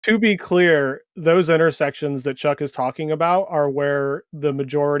To be clear, those intersections that Chuck is talking about are where the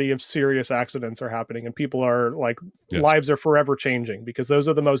majority of serious accidents are happening, and people are like, Yes. lives are forever changing, because those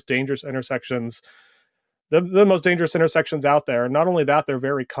are the most dangerous intersections, the most dangerous intersections out there. And not only that, they're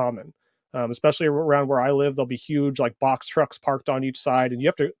very common. Especially around where I live, there'll be huge like box trucks parked on each side, and you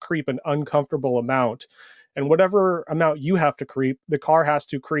have to creep an uncomfortable amount. And whatever amount you have to creep, the car has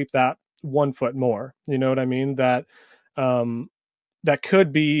to creep that 1 foot more. You know what I mean? Um, that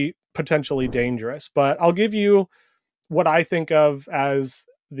could be potentially dangerous. But I'll give you what I think of as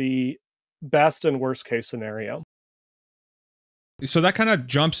the best and worst case scenario. So that kind of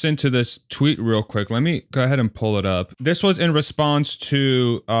jumps into this tweet real quick. Let me go ahead and pull it up. This was in response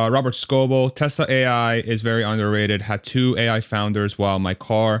to Robert Scoble. Tesla AI is very underrated. Had 2 AI founders while my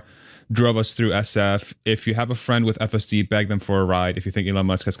car drove us through SF. If you have a friend with FSD, beg them for a ride. If you think Elon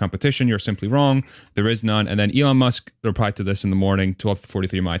Musk has competition, you're simply wrong. There is none. And then Elon Musk replied to this in the morning,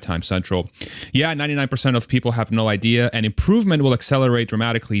 12:43 my time central. Yeah, 99% of people have no idea, and improvement will accelerate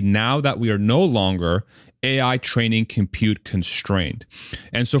dramatically now that we are no longer AI training compute constrained.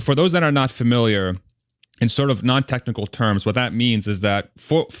 And so for those that are not familiar, in sort of non-technical terms, what that means is that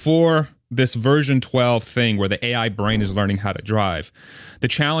for this version 12 thing where the AI brain is learning how to drive, the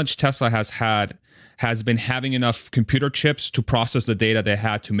challenge Tesla has had has been having enough computer chips to process the data they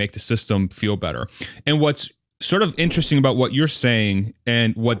had to make the system feel better. And what's sort of interesting about what you're saying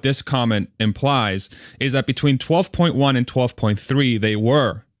and what this comment implies is that between 12.1 and 12.3, they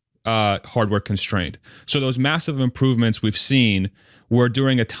were hardware constrained. So those massive improvements we've seen were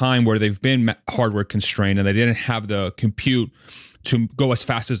during a time where they've been hardware constrained and they didn't have the compute to go as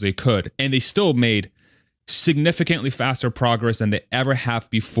fast as they could. And they still made significantly faster progress than they ever have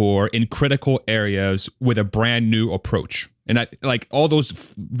before in critical areas with a brand new approach. And I, like all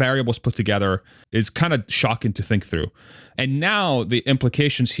those variables put together is kind of shocking to think through. And now the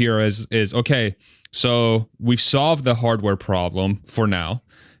implications here is okay, so we've solved the hardware problem for now.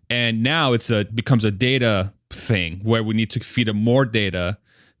 And now becomes a data thing where we need to feed it more data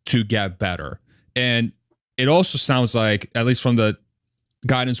to get better. And it also sounds like, at least from the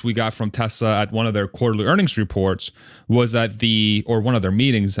guidance we got from Tesla at one of their quarterly earnings reports, was that or one of their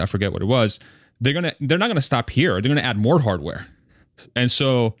meetings, I forget what it was, they're not gonna stop here. They're gonna add more hardware. And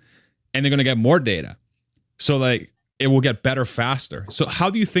they're gonna get more data. So like it will get better faster. So how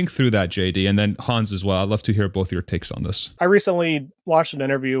do you think through that, JD? And then Hans as well. I'd love to hear both your takes on this. I recently watched an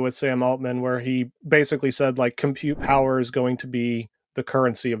interview with Sam Altman where he basically said like compute power is going to be the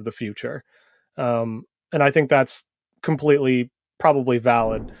currency of the future. And I think that's completely probably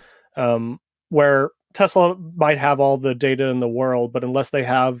valid. Where Tesla might have all the data in the world, but unless they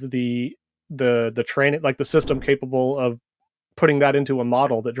have the training, like the system capable of putting that into a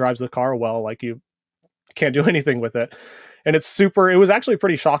model that drives the car well, like you can't do anything with it. And it was actually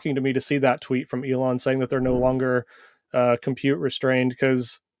pretty shocking to me to see that tweet from Elon saying that they're no longer compute restrained,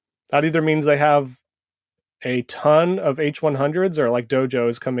 because that either means they have a ton of H100s or like Dojo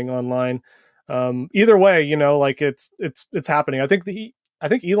is coming online. Either way, you know, like it's happening. I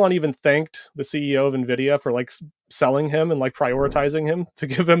think Elon even thanked the CEO of NVIDIA for like selling him and like prioritizing him to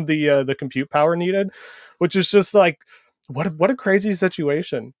give him the compute power needed, which is just like what a crazy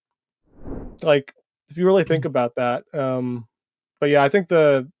situation. Like if you really think about that. But yeah, I think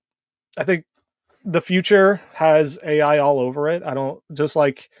the future has AI all over it. I don't just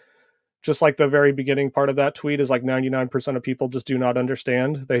like the very beginning part of that tweet is like 99% of people just do not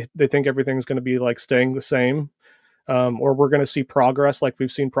understand. They think everything's going to be like staying the same, or we're going to see progress like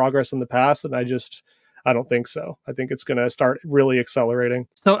we've seen progress in the past. And I don't think so. I think it's going to start really accelerating.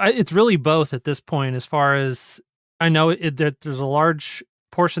 So it's really both at this point, as far as I know. There's a large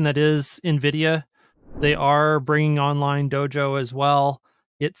portion that is NVIDIA. They are bringing online Dojo as well.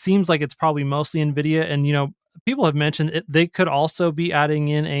 It seems like it's probably mostly NVIDIA. And, you know, people have mentioned they could also be adding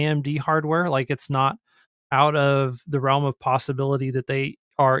in AMD hardware. Like it's not out of the realm of possibility that they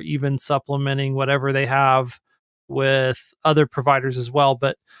are even supplementing whatever they have with other providers as well.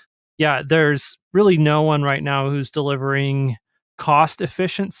 But yeah, there's really no one right now who's delivering cost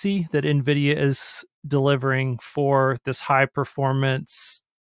efficiency that NVIDIA is delivering for this high performance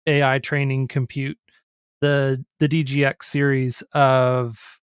AI training compute. The DGX series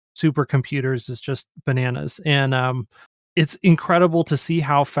of supercomputers is just bananas. And it's incredible to see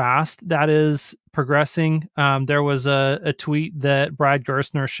how fast that is progressing. There was a tweet that Brad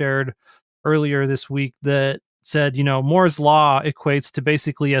Gerstner shared earlier this week that said, you know, Moore's law equates to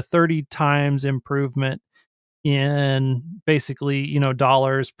basically a 30 times improvement in basically, you know,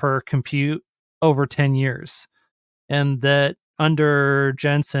 dollars per compute over 10 years. And that under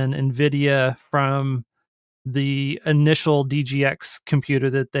Jensen, NVIDIA from the initial DGX computer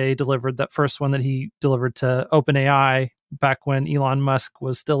that they delivered, that first one that he delivered to OpenAI back when Elon Musk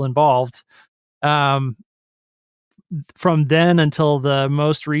was still involved. From then until the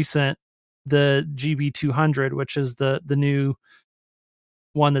most recent, the GB200, which is the new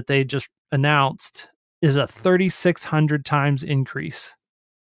one that they just announced, is a 3,600 times increase.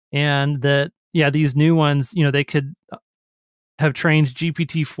 And that, yeah, these new ones, they could have trained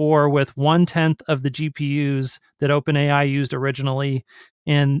GPT-4 with 1/10 of the GPUs that OpenAI used originally,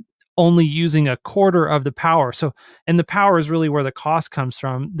 and only using 1/4 of the power. So, and the power is really where the cost comes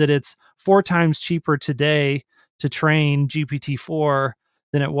from, that it's 4 times cheaper today to train GPT-4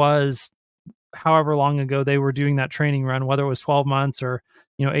 than it was however long ago they were doing that training run, whether it was 12 months or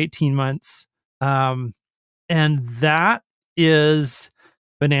 18 months. And that is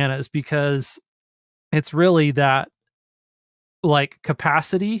bananas, because it's really that like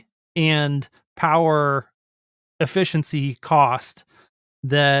capacity and power efficiency cost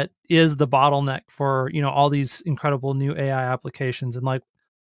that is the bottleneck for all these incredible new AI applications. And like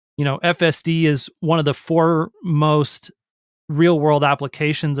FSD is one of the foremost real world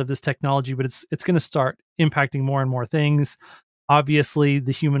applications of this technology, but it's going to start impacting more and more things. Obviously,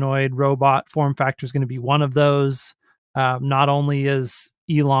 the humanoid robot form factor is going to be one of those. Not only is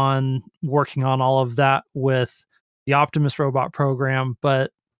Elon working on all of that with the Optimus robot program,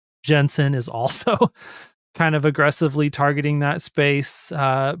 but Jensen is also kind of aggressively targeting that space,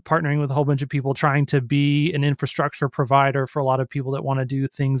 partnering with a whole bunch of people, trying to be an infrastructure provider for a lot of people that want to do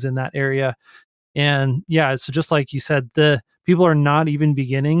things in that area. And yeah, so just like you said, the people are not even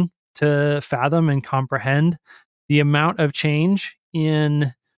beginning to fathom and comprehend the amount of change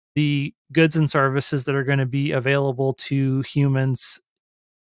in the goods and services that are going to be available to humans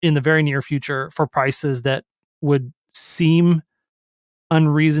in the very near future for prices that would seem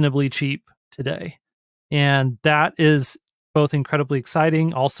unreasonably cheap today. And that is both incredibly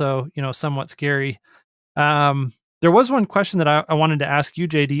exciting, also, somewhat scary. There was one question that I wanted to ask you,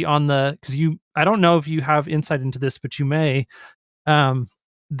 JD, on because I don't know if you have insight into this, but you may.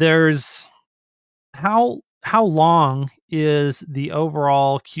 There's how long is the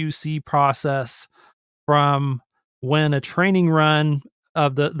overall QC process from when a training run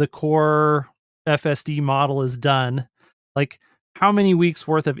of the core FSD model is done? Like, how many weeks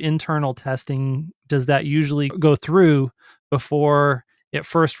worth of internal testing does that usually go through before it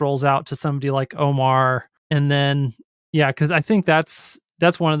first rolls out to somebody like Omar? And then, yeah, because I think that's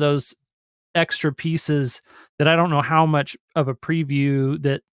one of those extra pieces that I don't know how much of a preview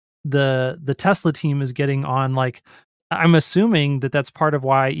that the Tesla team is getting on. Like, I'm assuming that that's part of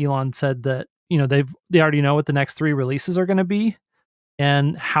why Elon said that they already know what the next 3 releases are going to be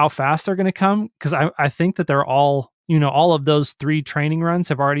and how fast they're going to come, because I think that they're all all of those 3 training runs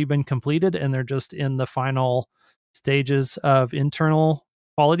have already been completed, and they're just in the final stages of internal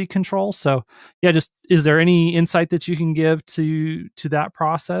quality control. So yeah, just is there any insight that you can give to that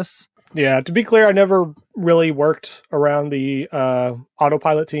process? Yeah, to be clear, I never really worked around the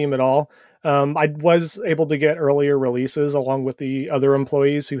autopilot team at all. I was able to get earlier releases along with the other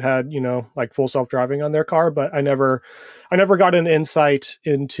employees who had, like full self-driving on their car, but I never got an insight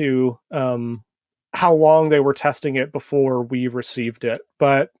into how long they were testing it before we received it.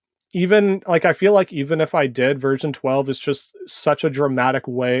 But even like, I feel like even if I did, version 12 is just such a dramatic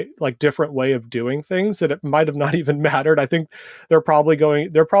way, like different way of doing things, that it might have not even mattered. I think they're probably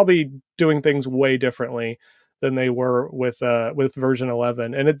doing things way differently than they were with version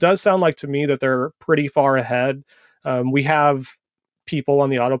 11. And it does sound like to me that they're pretty far ahead. We have people on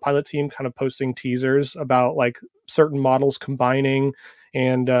the autopilot team kind of posting teasers about like certain models combining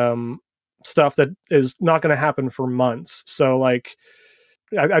and stuff that is not going to happen for months. So like,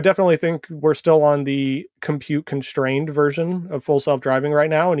 I definitely think we're still on the compute constrained version of full self-driving right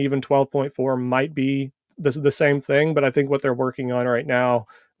now, and even 12.4 might be the same thing. But I think what they're working on right now,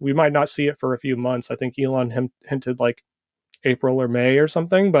 we might not see it for a few months. I think Elon hinted like April or May or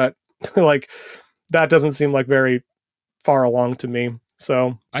something, but like that doesn't seem like very far along to me.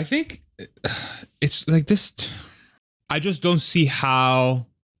 So I think it's like this. I just don't see how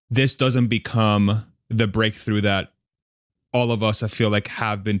this doesn't become the breakthrough that all of us, I feel like,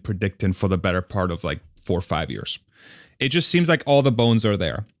 have been predicting for the better part of like 4 or 5 years. It just seems like all the bones are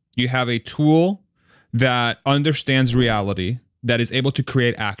there. You have a tool that understands reality, that is able to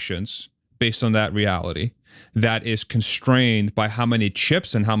create actions based on that reality, that is constrained by how many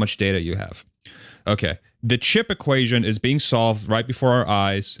chips and how much data you have. Okay, the chip equation is being solved right before our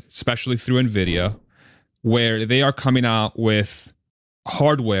eyes, especially through NVIDIA, where they are coming out with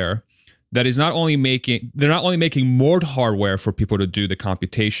hardware that is not only making, they're not only making more hardware for people to do the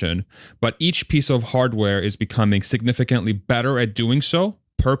computation, but each piece of hardware is becoming significantly better at doing so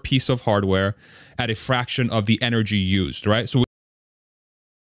per piece of hardware at a fraction of the energy used, right? So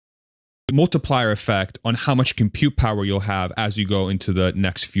multiplier effect on how much compute power you'll have as you go into the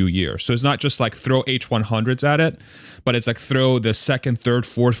next few years. So it's not just like throw H100s at it, but it's like throw the second, third,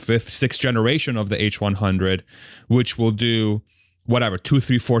 fourth, fifth, sixth generation of the H100, which will do whatever, 2,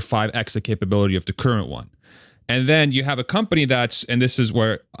 3, 4, 5x the capability of the current one. And then you have a company that's, and this is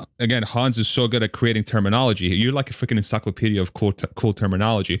where, again, Hans is so good at creating terminology. You're like a freaking encyclopedia of cool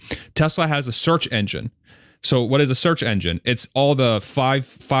terminology. Tesla has a search engine. So what is a search engine? It's all the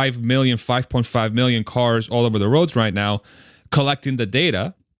 5.5 million cars all over the roads right now collecting the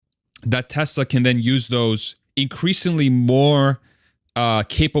data that Tesla can then use those increasingly more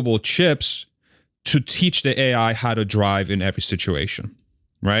capable chips to teach the AI how to drive in every situation,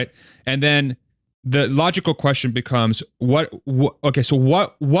 right? And then the logical question becomes, what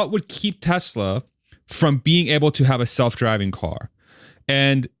would keep Tesla from being able to have a self-driving car?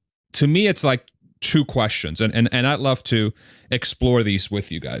 And to me, it's like two questions, and I'd love to explore these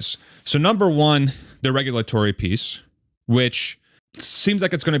with you guys. So number one, the regulatory piece, which seems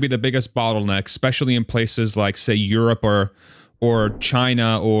like it's going to be the biggest bottleneck, especially in places like, say, Europe or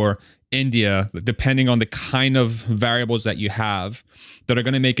China or India, depending on the kind of variables that you have that are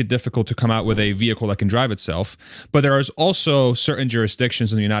going to make it difficult to come out with a vehicle that can drive itself. But there is also certain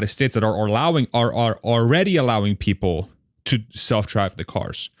jurisdictions in the United States that are already allowing people to self-drive the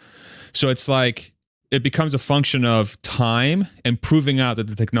cars. So it's like it becomes a function of time and proving out that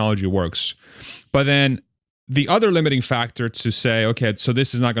the technology works. But then the other limiting factor to say, okay, so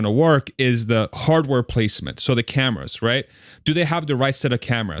this is not going to work is the hardware placement. So the cameras, right? Do they have the right set of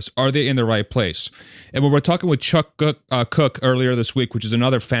cameras? Are they in the right place? And when we're talking with Chuck Cook earlier this week, which is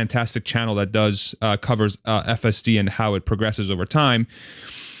another fantastic channel that does covers FSD and how it progresses over time,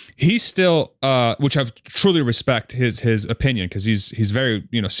 he's still, which I truly respect his opinion, because he's very,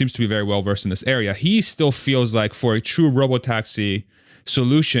 seems to be very well versed in this area. He still feels like for a true robotaxi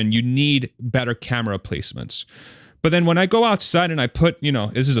solution, you need better camera placements. But then when I go outside and I put,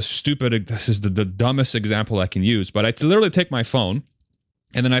 this is the dumbest example I can use, but I literally take my phone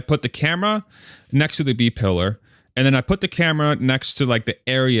and then I put the camera next to the B pillar, and then I put the camera next to like the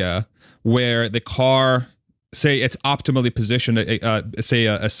area where the car, say it's optimally positioned, say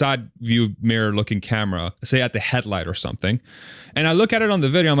a side view mirror looking camera, say at the headlight or something. And I look at it on the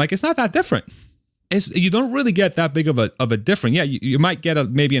video, I'm like, it's not that different. You don't really get that big of a difference. Yeah, you might get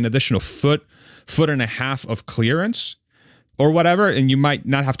maybe an additional foot and a half of clearance or whatever, and you might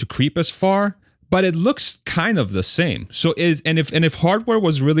not have to creep as far, but it looks kind of the same. So if hardware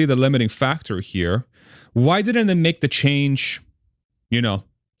was really the limiting factor here, why didn't they make the change,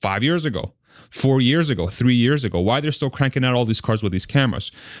 5 years ago, 4 years ago, 3 years ago? Why they're still cranking out all these cars with these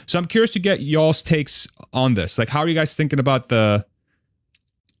cameras? So I'm curious to get y'all's takes on this. Like, how are you guys thinking about the...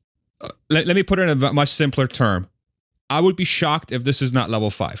 Let me put it in a much simpler term. I would be shocked if this is not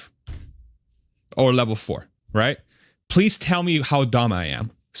level 5 or level 4, right? Please tell me how dumb I am.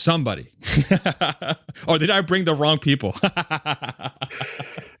 Somebody. Or did I bring the wrong people?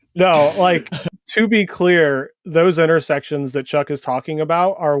 No, like, to be clear, those intersections that Chuck is talking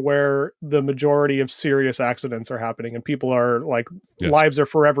about are where the majority of serious accidents are happening, and people are like, yes, lives are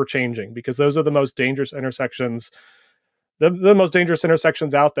forever changing, because those are the most dangerous intersections. The most dangerous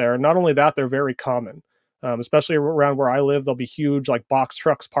intersections out there. Not only that, they're very common, especially around where I live. There'll be huge like box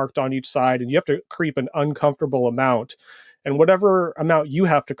trucks parked on each side, and you have to creep an uncomfortable amount. And whatever amount you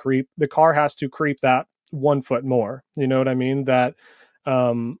have to creep, the car has to creep that 1 foot more. You know what I mean? That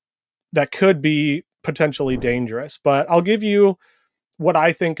could be potentially dangerous. But I'll give you what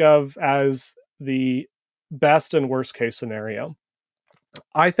I think of as the best and worst case scenario.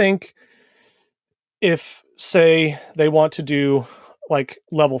 I think if, say, they want to do like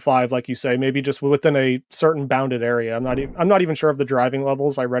level 5, like you say, maybe just within a certain bounded area. I'm not even sure of the driving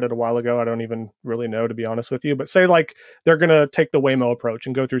levels. I read it a while ago. I don't even really know, to be honest with you. But say like they're going to take the Waymo approach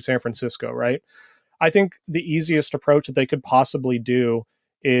and go through San Francisco, right? I think the easiest approach that they could possibly do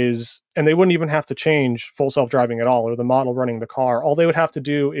is, and they wouldn't even have to change full self-driving at all, or the model running the car. All they would have to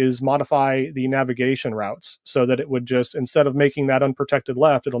do is modify the navigation routes so that it would just, instead of making that unprotected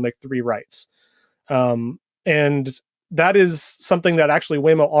left, it'll make 3 rights. And that is something that actually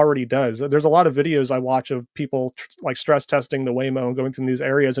Waymo already does. There's a lot of videos I watch of people like stress testing the Waymo and going through these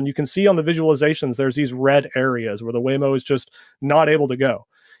areas. And you can see on the visualizations, there's these red areas where the Waymo is just not able to go.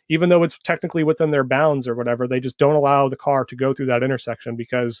 even though it's technically within their bounds or whatever, they just don't allow the car to go through that intersection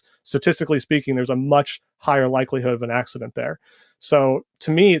because statistically speaking, there's a much higher likelihood of an accident there. So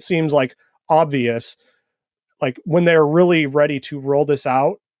to me, it seems like obvious, like when they're really ready to roll this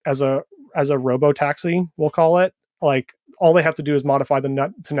out as a robotaxi, we'll call it, like all they have to do is modify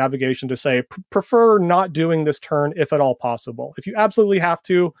the to navigation to say prefer not doing this turn if at all possible. If you absolutely have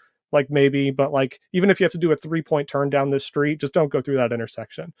to, like maybe, but like even if you have to do a 3-point turn down this street, just don't go through that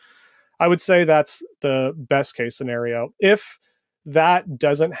intersection. I would say that's the best case scenario. If that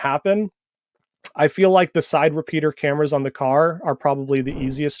doesn't happen, I feel like the side repeater cameras on the car are probably the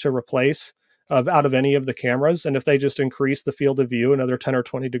easiest to replace out of any of the cameras. And if they just increase the field of view another 10 or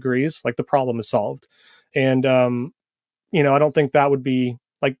 20 degrees, like the problem is solved. And, you know, I don't think that would be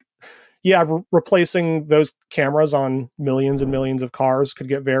like, yeah, replacing those cameras on millions and millions of cars could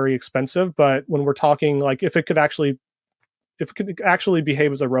get very expensive. But when we're talking like if it could actually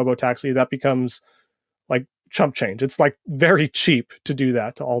behave as a robotaxi, that becomes like chump change. It's like very cheap to do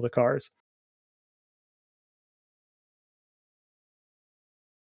that to all the cars.